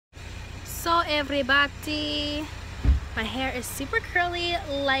So everybody, my hair is super curly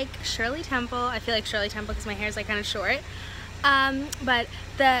like Shirley Temple. I feel like Shirley Temple because my hair is like kind of short. But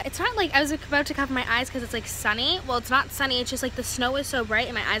it's not like I was about to cover my eyes because it's like sunny. Well, it's not sunny, it's just like the snow is so bright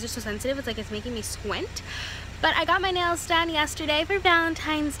and my eyes are so sensitive, it's like it's making me squint. But I got my nails done yesterday for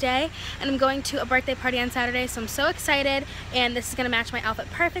Valentine's Day, and I'm going to a birthday party on Saturday, so I'm so excited, and this is going to match my outfit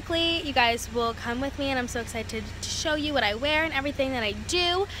perfectly. You guys will come with me, and I'm so excited to show you what I wear and everything that I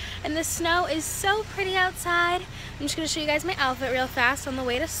do. And the snow is so pretty outside. I'm just going to show you guys my outfit real fast on the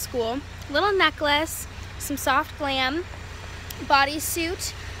way to school. Little necklace, some soft glam,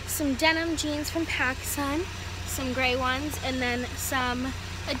 bodysuit, some denim jeans from PacSun, some gray ones, and then some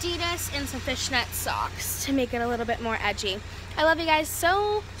Adidas and some fishnet socks to make it a little bit more edgy. I love you guys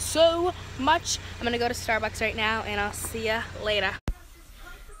so much. I'm gonna go to Starbucks right now and I'll see ya later.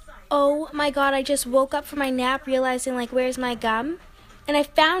 Oh my god, I just woke up from my nap realizing like where's my gum? And I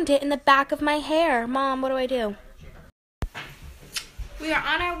found it in the back of my hair. Mom, what do I do? We are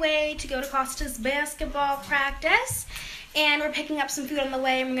on our way to go to Costa's basketball practice, and we're picking up some food on the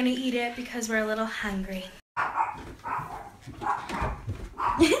way and we're gonna eat it because we're a little hungry.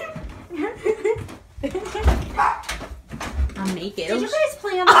 I'm naked. Did you guys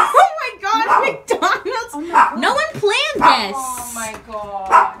plan this? Oh my god, McDonald's! Oh my god. No one planned this! Oh my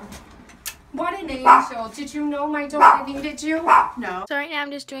god. What an angel. Did you know my daughter needed you? No. So right now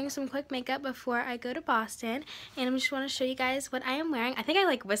I'm just doing some quick makeup before I go to Boston, and I just want to show you guys what I am wearing. I think I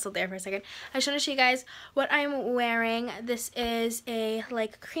like whistled there for a second. I just want to show you guys what I'm wearing. This is a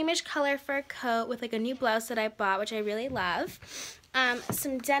like creamish color fur coat with like a new blouse that I bought, which I really love.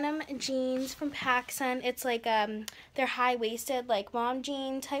 Some denim jeans from PacSun. It's like they're high-waisted like mom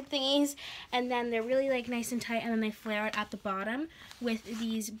jean type thingies, and then they're really like nice and tight, and then they flare out at the bottom with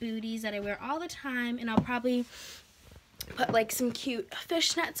these booties that I wear all the time. And I'll probably put like some cute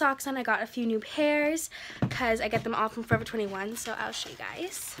fishnet socks on. I got a few new pairs because I get them all from Forever 21, so I'll show you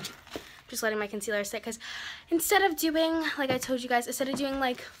guys. Just letting my concealer sit because instead of doing, like I told you guys, instead of doing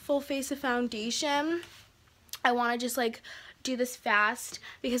like full face of foundation, I want to just like do this fast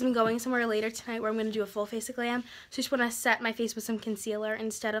because I'm going somewhere later tonight where I'm going to do a full face of glam. So I just want to set my face with some concealer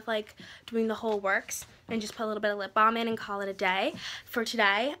instead of like doing the whole works, and just put a little bit of lip balm in and call it a day for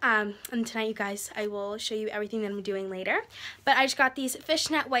today. And tonight, you guys, I will show you everything that I'm doing later. But I just got these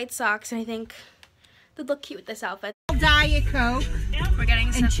fishnet white socks, and I think they'd look cute with this outfit. Diet Coke. We're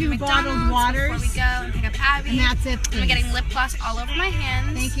getting some and 2 bottled waters before we go and pick up Abby. And that's it. I'm getting lip gloss all over my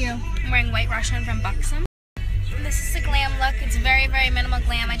hands. Thank you. I'm wearing White Russian from Buxom. This is the glam look. It's very minimal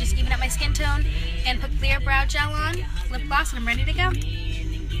glam. I just even up my skin tone and put clear brow gel on, lip gloss, and I'm ready to go.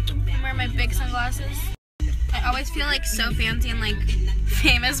 I'm wearing my big sunglasses. I always feel like so fancy and like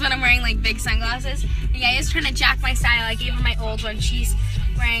famous when I'm wearing like big sunglasses. And yeah, he's trying to jack my style. I gave her my old one. She's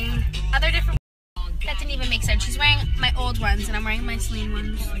wearing other different. That didn't even make sense. She's wearing my old ones and I'm wearing my Celine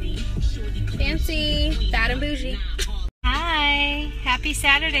ones. Fancy, bad and bougie. Hi, happy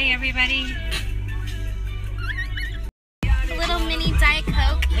Saturday, everybody. Little mini Diet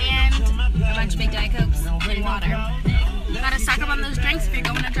Coke and a bunch of big Diet Cokes and water. Gotta stock up on those drinks if you're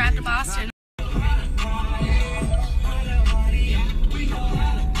going to drive to Boston.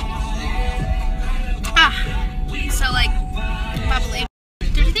 So like bubbly.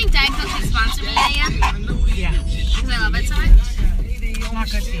 Did you think Diet Coke should sponsor me, Aya? Yeah. Because I love it so much. It's not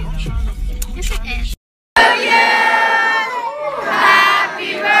good for you. Yes, it is.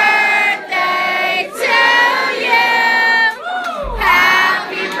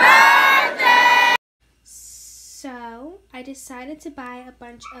 So I decided to buy a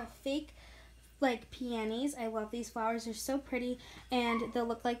bunch of fake like peonies. I love these flowers. They're so pretty and they'll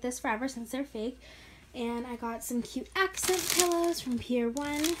look like this forever since they're fake. And I got some cute accent pillows from Pier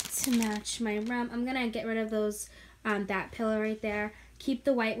 1 to match my room. I'm gonna get rid of those that pillow right there. Keep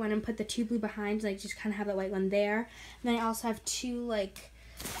the white one and put the 2 blue behind, like just kind of have the white one there. And then I also have 2 like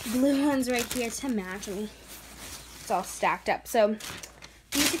blue ones right here to match. I mean, it's all stacked up. So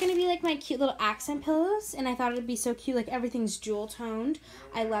these are going to be like my cute little accent pillows, and I thought it would be so cute, like everything's jewel toned.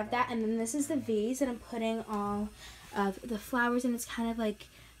 I love that. And then this is the vase that I'm putting all of the flowers in. It's kind of like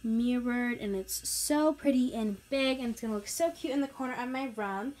mirrored, and it's so pretty and big, and it's going to look so cute in the corner of my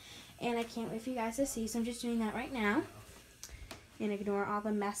room. And I can't wait for you guys to see, so I'm just doing that right now. And ignore all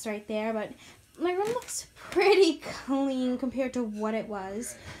the mess right there, but my room looks pretty clean compared to what it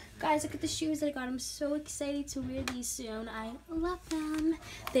was. Guys, look at the shoes that I got. I'm so excited to wear these soon. I love them.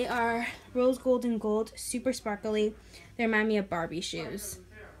 They are rose gold and gold, super sparkly. They remind me of Barbie shoes.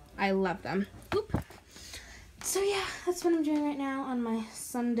 I love them. Oop. So yeah, that's what I'm doing right now on my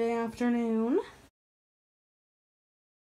Sunday afternoon.